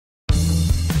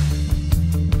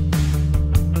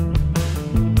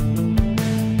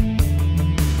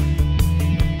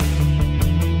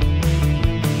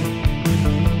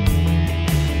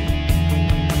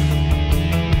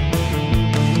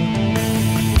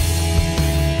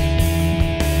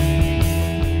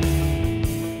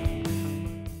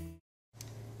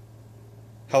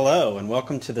Hello and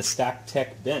welcome to the Stack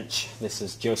Tech Bench. This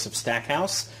is Joseph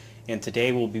Stackhouse, and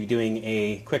today we'll be doing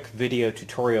a quick video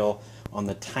tutorial on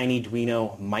the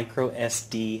TinyDuino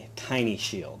MicroSD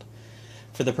TinyShield.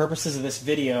 For the purposes of this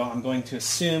video, I'm going to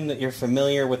assume that you're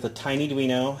familiar with the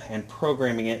TinyDuino and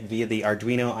programming it via the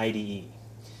Arduino IDE.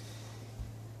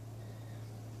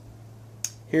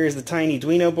 Here's the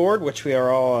TinyDuino board, which we are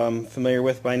all familiar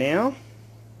with by now.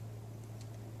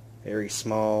 Very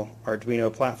small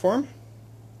Arduino platform.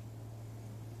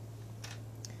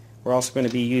 We're also going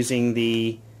to be using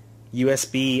the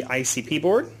USB ICP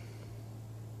board.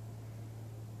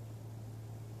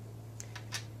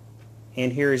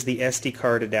 And here is the SD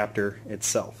card adapter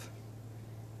itself.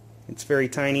 It's very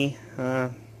tiny.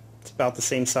 It's about the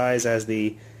same size as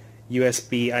the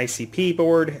USB ICP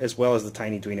board as well as the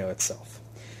TinyDuino itself.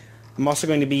 I'm also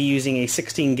going to be using a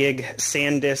 16 gig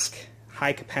SanDisk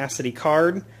high capacity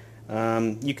card.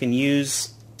 You can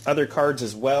use other cards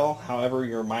as well, however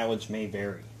your mileage may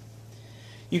vary.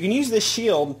 You can use this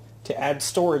shield to add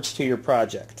storage to your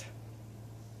project.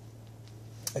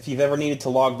 If you've ever needed to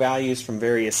log values from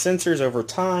various sensors over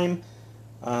time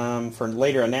for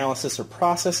later analysis or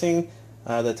processing,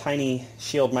 the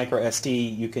TinyShield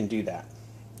MicroSD, you can do that.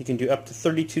 You can do up to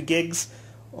 32 gigs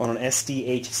on an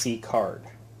SDHC card.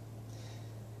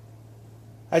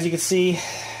 As you can see,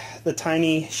 the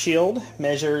TinyShield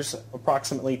measures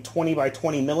approximately 20 by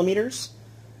 20 millimeters.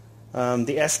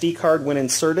 The SD card, when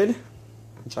inserted,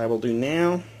 which I will do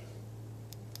now,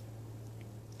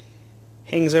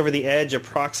 hangs over the edge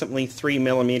approximately 3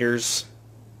 millimeters.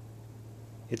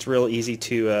 It's real easy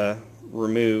to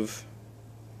remove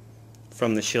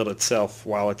from the shield itself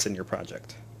while it's in your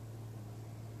project.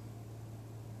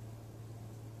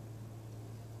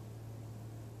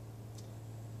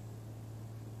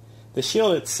 The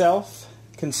shield itself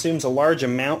consumes a large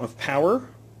amount of power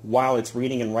while it's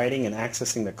reading and writing and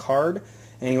accessing the card,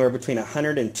 anywhere between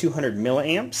 100 and 200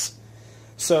 milliamps.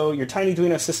 So your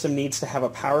TinyDuino system needs to have a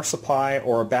power supply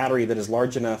or a battery that is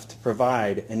large enough to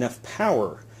provide enough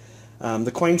power.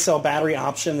 The coin cell battery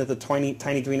option that the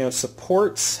TinyDuino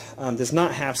supports does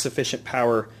not have sufficient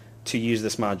power to use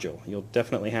this module. You'll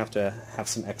definitely have to have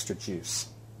some extra juice.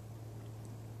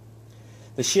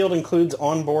 The shield includes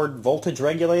onboard voltage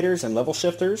regulators and level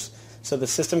shifters, so the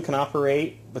system can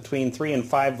operate between 3 and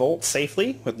 5 volts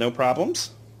safely with no problems.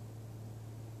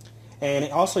 And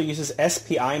it also uses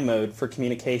SPI mode for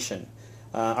communication.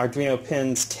 Arduino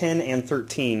pins 10 and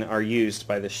 13 are used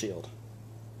by this shield.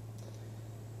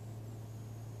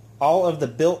 All of the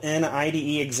built-in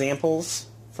IDE examples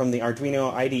from the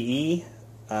Arduino IDE,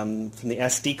 from the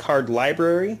SD card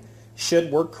library,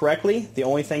 should work correctly. The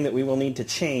only thing that we will need to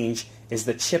change is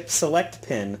the chip select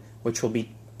pin, which will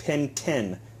be pin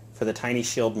 10 for the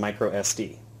TinyShield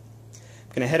MicroSD. I'm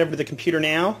going to head over to the computer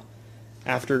now.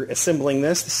 After assembling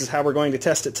this is how we're going to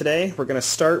test it today. We're going to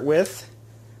start with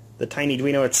the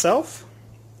TinyDuino itself.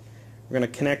 We're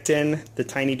going to connect in the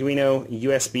TinyDuino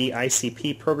USB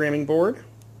ICP programming board.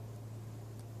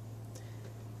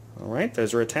 Alright,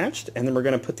 those are attached. And then we're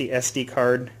going to put the SD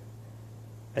card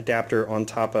adapter on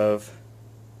top of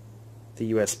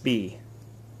the USB.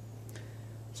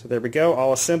 So there we go,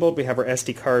 all assembled. We have our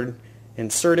SD card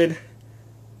inserted.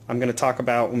 I'm going to talk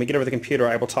about, when we get over the computer,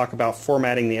 I will talk about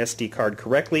formatting the SD card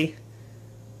correctly,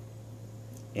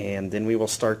 and then we will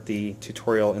start the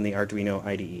tutorial in the Arduino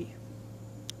IDE.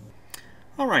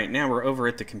 Alright, now we're over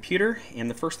at the computer, and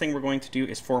the first thing we're going to do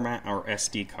is format our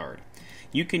SD card.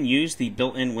 You can use the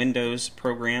built-in Windows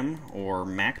program or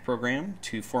Mac program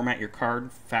to format your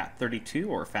card FAT32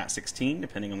 or FAT16,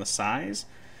 depending on the size.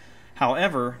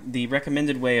 However, the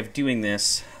recommended way of doing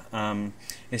this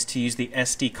is to use the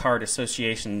SD Card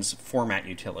Association's format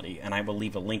utility, and I will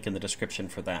leave a link in the description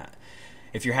for that.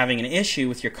 If you're having an issue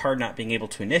with your card not being able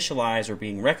to initialize or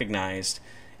being recognized,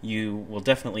 you will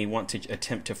definitely want to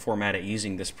attempt to format it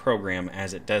using this program,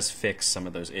 as it does fix some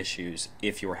of those issues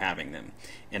if you're having them.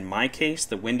 In my case,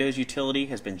 the Windows utility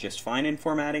has been just fine in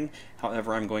formatting.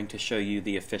 However, I'm going to show you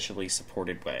the officially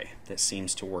supported way that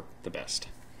seems to work the best.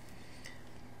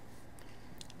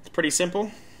 It's pretty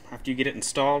simple. After you get it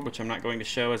installed, which I'm not going to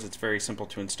show as it's very simple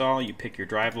to install, you pick your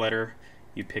drive letter,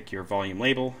 you pick your volume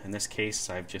label. In this case,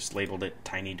 I've just labeled it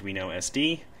TinyDuino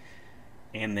SD,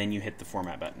 and then you hit the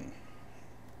format button.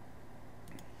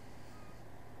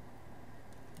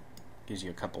 Gives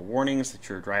you a couple warnings that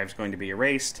your drive is going to be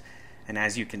erased, and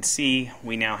as you can see,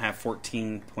 we now have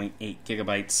 14.8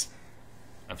 gigabytes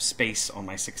of space on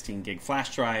my 16 gig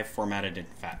flash drive formatted in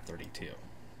FAT32.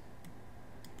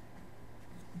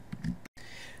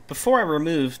 Before I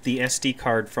remove the SD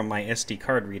card from my SD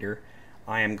card reader,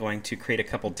 I am going to create a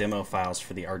couple demo files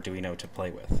for the Arduino to play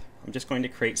with. I'm just going to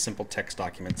create simple text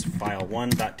documents,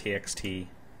 file1.txt,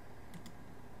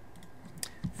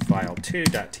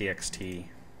 file2.txt,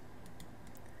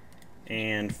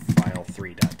 and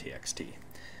file3.txt.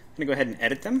 I'm going to go ahead and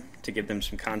edit them to give them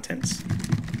some contents.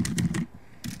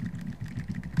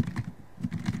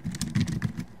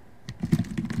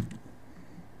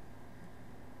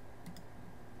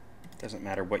 Doesn't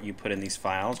matter what you put in these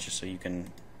files, just so you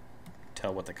can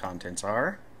tell what the contents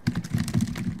are.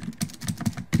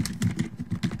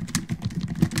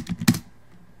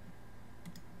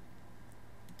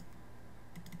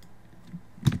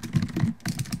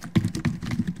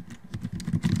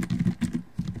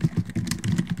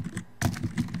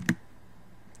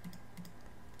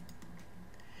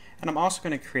 And I'm also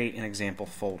going to create an example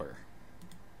folder.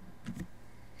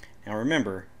 Now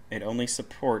remember, it only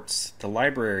supports, the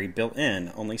library built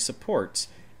in only supports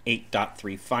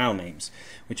 8.3 file names,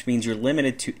 which means you're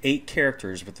limited to 8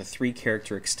 characters with a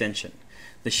 3-character extension.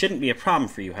 This shouldn't be a problem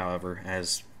for you, however,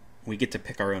 as we get to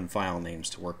pick our own file names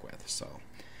to work with. So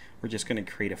we're just going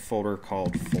to create a folder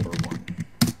called folder1.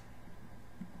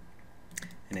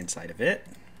 And inside of it,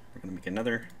 we're going to make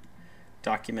another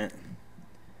document,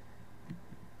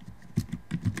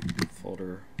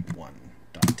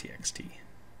 folder1.txt.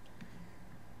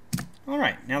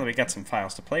 Alright, now that we've got some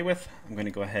files to play with, I'm going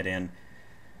to go ahead and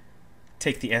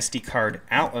take the SD card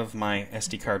out of my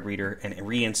SD card reader and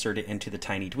reinsert it into the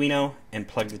TinyDuino and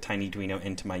plug the TinyDuino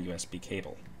into my USB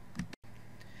cable.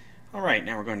 Alright,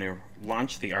 now we're going to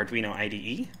launch the Arduino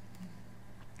IDE.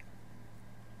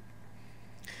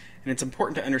 And it's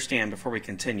important to understand before we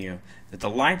continue that the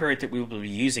library that we will be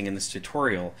using in this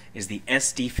tutorial is the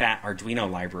SDFAT Arduino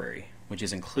library, which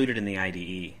is included in the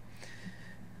IDE.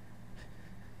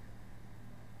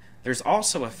 There's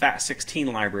also a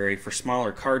FAT16 library for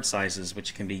smaller card sizes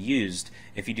which can be used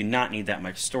if you do not need that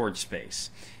much storage space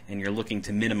and you're looking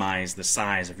to minimize the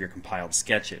size of your compiled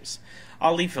sketches.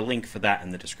 I'll leave a link for that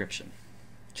in the description,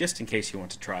 just in case you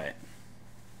want to try it.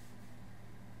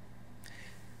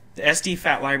 The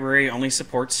SDFAT library only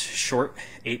supports short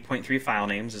 8.3 file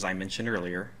names, as I mentioned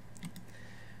earlier.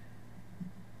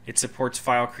 It supports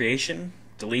file creation,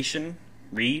 deletion,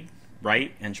 read,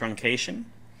 write, and truncation.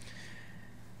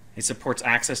 It supports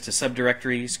access to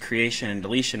subdirectories, creation and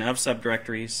deletion of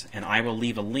subdirectories, and I will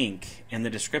leave a link in the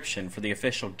description for the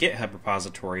official GitHub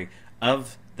repository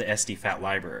of the SDFAT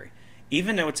library.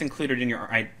 Even though it's included in your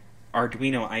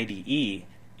Arduino IDE,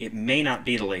 it may not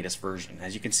be the latest version.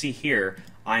 As you can see here,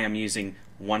 I am using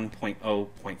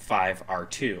 1.0.5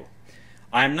 R2.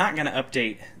 I am not going to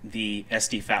update the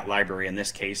SDFAT library in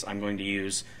this case. I'm going to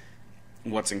use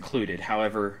what's included.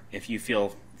 However, if you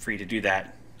feel free to do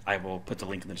that, I will put the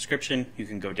link in the description. You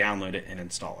can go download it and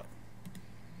install it.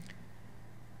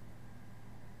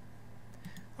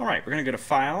 Alright, we're going to go to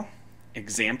File,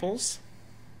 Examples,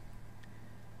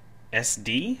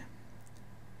 SD,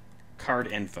 Card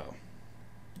Info.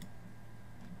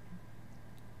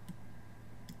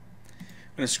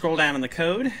 I'm going to scroll down in the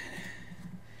code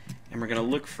and we're going to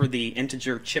look for the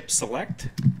integer chip select,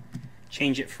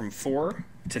 change it from 4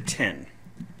 to 10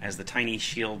 as the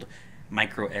TinyShield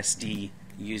MicroSD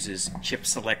uses chip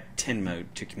select 10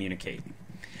 mode to communicate.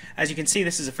 As you can see,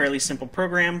 this is a fairly simple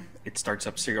program. It starts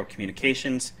up serial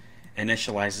communications,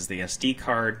 initializes the SD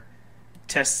card,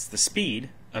 tests the speed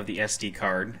of the SD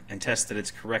card, and tests that it's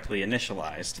correctly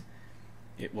initialized.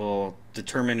 It will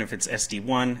determine if it's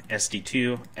SD1,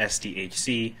 SD2,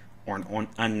 SDHC, or an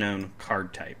unknown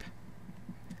card type.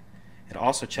 It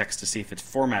also checks to see if it's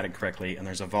formatted correctly and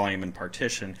there's a volume and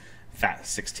partition,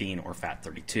 FAT16 or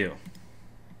FAT32.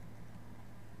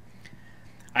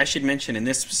 I should mention in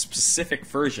this specific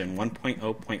version,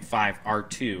 1.0.5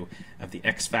 R2 of the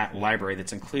exFAT library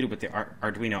that's included with the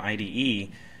Arduino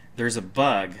IDE, there's a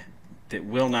bug that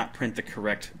will not print the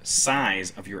correct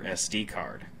size of your SD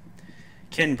card.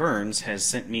 Ken Burns has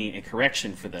sent me a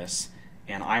correction for this,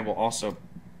 and I will also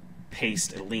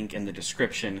paste a link in the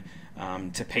description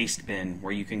to Pastebin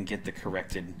where you can get the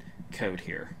corrected code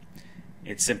here.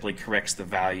 It simply corrects the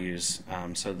values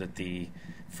so that the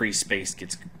free space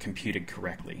gets computed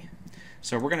correctly.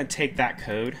 So we're going to take that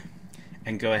code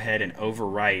and go ahead and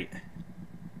overwrite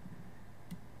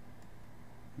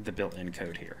the built-in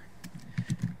code here.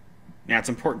 Now it's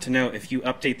important to note if you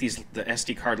update the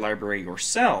SD card library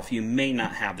yourself, you may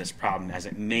not have this problem as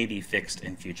it may be fixed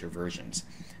in future versions.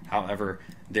 However,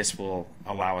 this will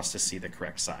allow us to see the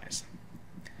correct size.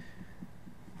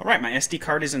 Alright, my SD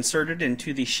card is inserted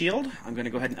into the shield. I'm going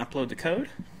to go ahead and upload the code.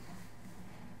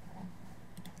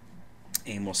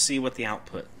 And we'll see what the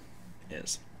output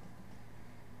is.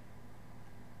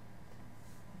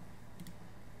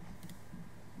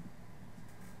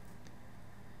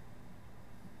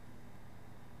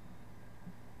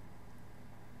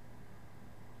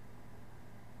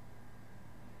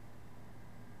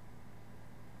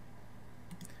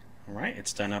 Alright,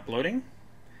 it's done uploading.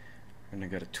 We're going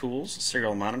to go to Tools,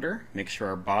 Serial Monitor, make sure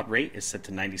our baud rate is set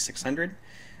to 9600,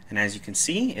 and as you can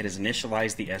see, it has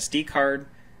initialized the SD card,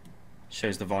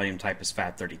 shows the volume type as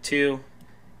FAT32,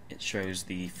 it shows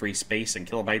the free space in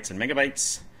kilobytes and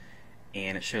megabytes,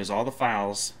 and it shows all the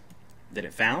files that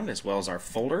it found, as well as our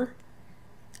folder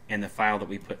and the file that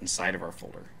we put inside of our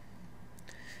folder.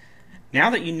 Now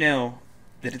that you know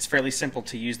that it's fairly simple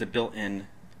to use the built-in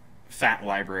FAT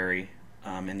library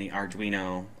in the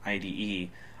Arduino IDE,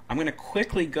 I'm going to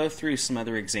quickly go through some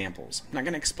other examples. I'm not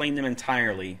going to explain them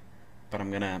entirely, but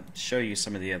I'm going to show you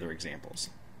some of the other examples.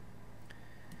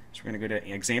 So we're going to go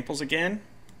to Examples again,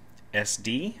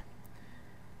 SD,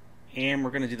 and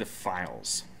we're going to do the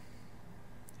Files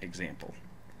example.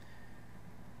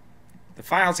 The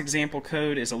Files example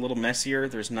code is a little messier.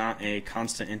 There's not a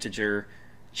constant integer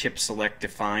chip select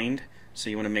defined, so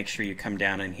you want to make sure you come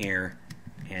down in here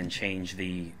and change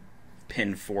the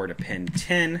pin 4 to pin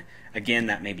 10. Again,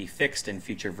 that may be fixed in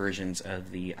future versions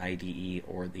of the IDE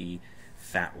or the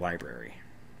FAT library.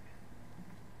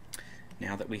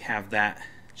 Now that we have that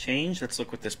changed, let's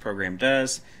look what this program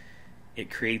does.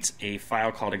 It creates a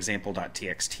file called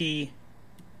example.txt.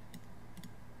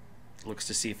 Looks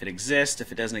to see if it exists.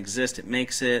 If it doesn't exist, it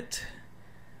makes it,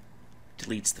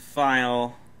 deletes the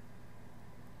file,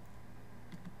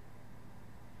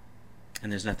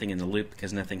 and there's nothing in the loop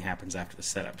because nothing happens after the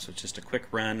setup. So it's just a quick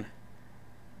run.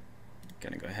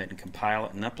 Going to go ahead and compile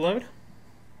it and upload.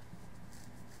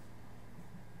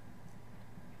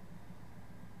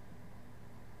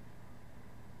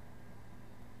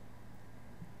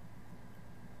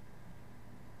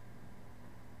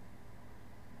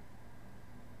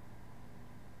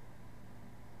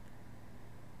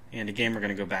 And again, we're going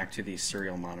to go back to the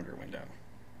serial monitor window.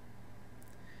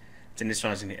 It's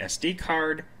initializing the SD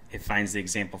card. It finds the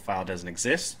example file doesn't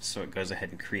exist, so it goes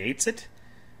ahead and creates it,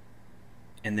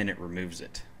 and then it removes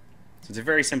it. So it's a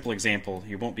very simple example.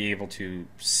 You won't be able to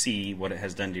see what it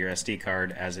has done to your SD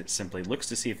card, as it simply looks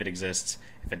to see if it exists.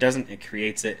 If it doesn't, it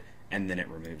creates it, and then it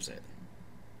removes it.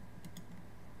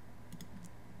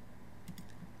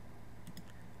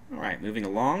 Alright, moving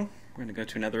along, we're going to go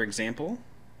to another example.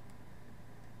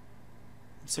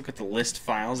 Let's look at the list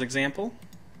files example.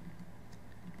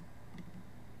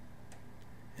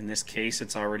 In this case,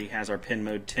 it already has our pin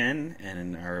mode 10,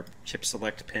 and our chip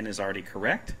select pin is already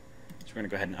correct. So we're going to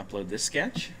go ahead and upload this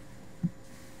sketch.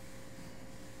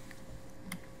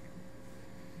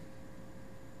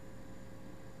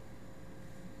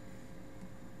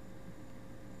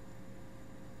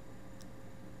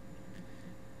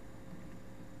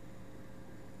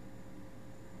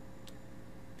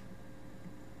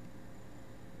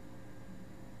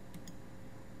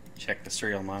 Check the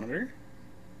serial monitor,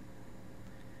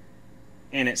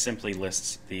 and it simply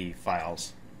lists the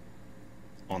files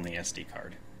on the SD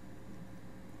card.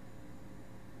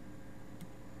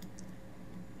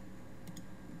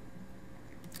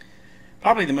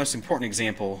 Probably the most important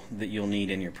example that you'll need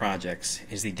in your projects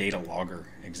is the data logger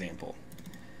example.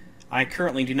 I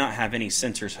currently do not have any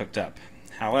sensors hooked up.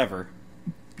 However,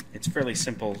 it's fairly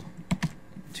simple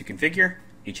to configure.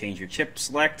 You change your chip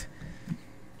select,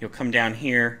 you'll come down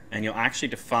here and you'll actually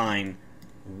define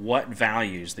what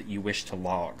values that you wish to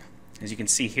log. As you can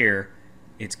see here,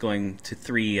 it's going to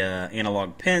 3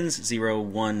 analog pins, 0,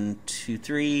 1, 2,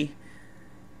 3,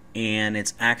 and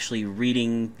it's actually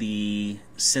reading the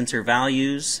sensor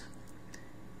values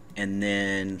and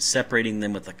then separating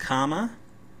them with a comma,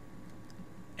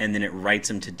 and then it writes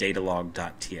them to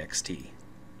datalog.txt.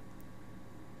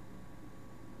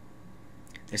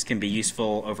 This can be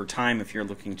useful over time if you're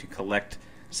looking to collect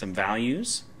some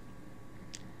values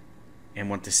and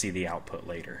want to see the output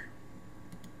later.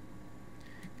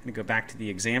 I'm going to go back to the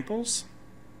examples,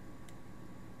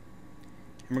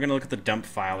 and we're going to look at the dump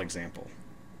file example.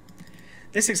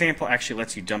 This example actually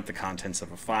lets you dump the contents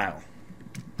of a file.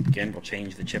 Again, we'll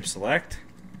change the chip select,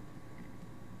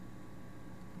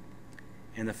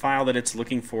 and the file that it's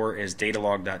looking for is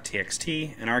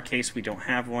datalog.txt. In our case, we don't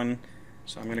have one,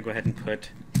 so I'm going to go ahead and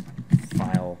put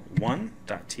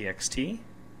file1.txt.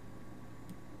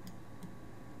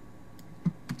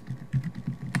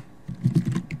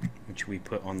 which we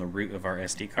put on the root of our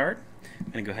SD card.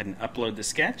 I'm going to go ahead and upload the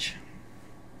sketch.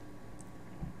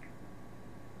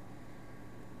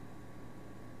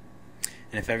 And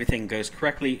if everything goes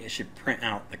correctly, it should print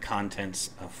out the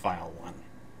contents of file 1.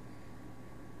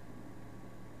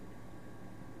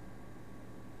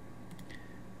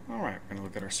 Alright, we're going to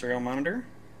look at our serial monitor.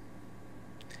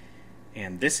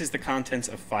 And this is the contents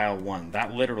of file 1.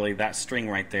 That literally, that string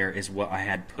right there is what I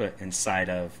had put inside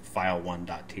of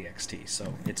file1.txt.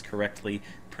 So it's correctly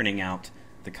printing out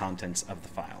the contents of the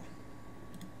file.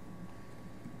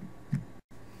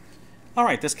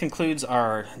 Alright, this concludes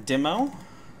our demo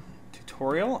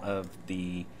tutorial of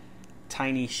the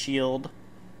TinyShield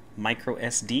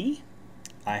MicroSD.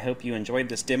 I hope you enjoyed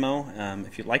this demo.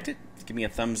 If you liked it, give me a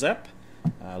thumbs up.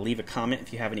 Leave a comment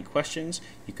if you have any questions.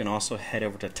 You can also head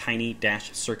over to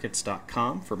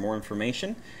tiny-circuits.com for more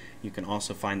information. You can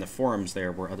also find the forums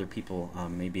there where other people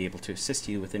may be able to assist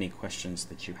you with any questions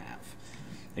that you have.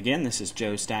 Again, this is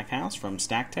Joe Stackhouse from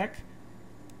StackTech.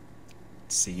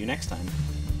 See you next time.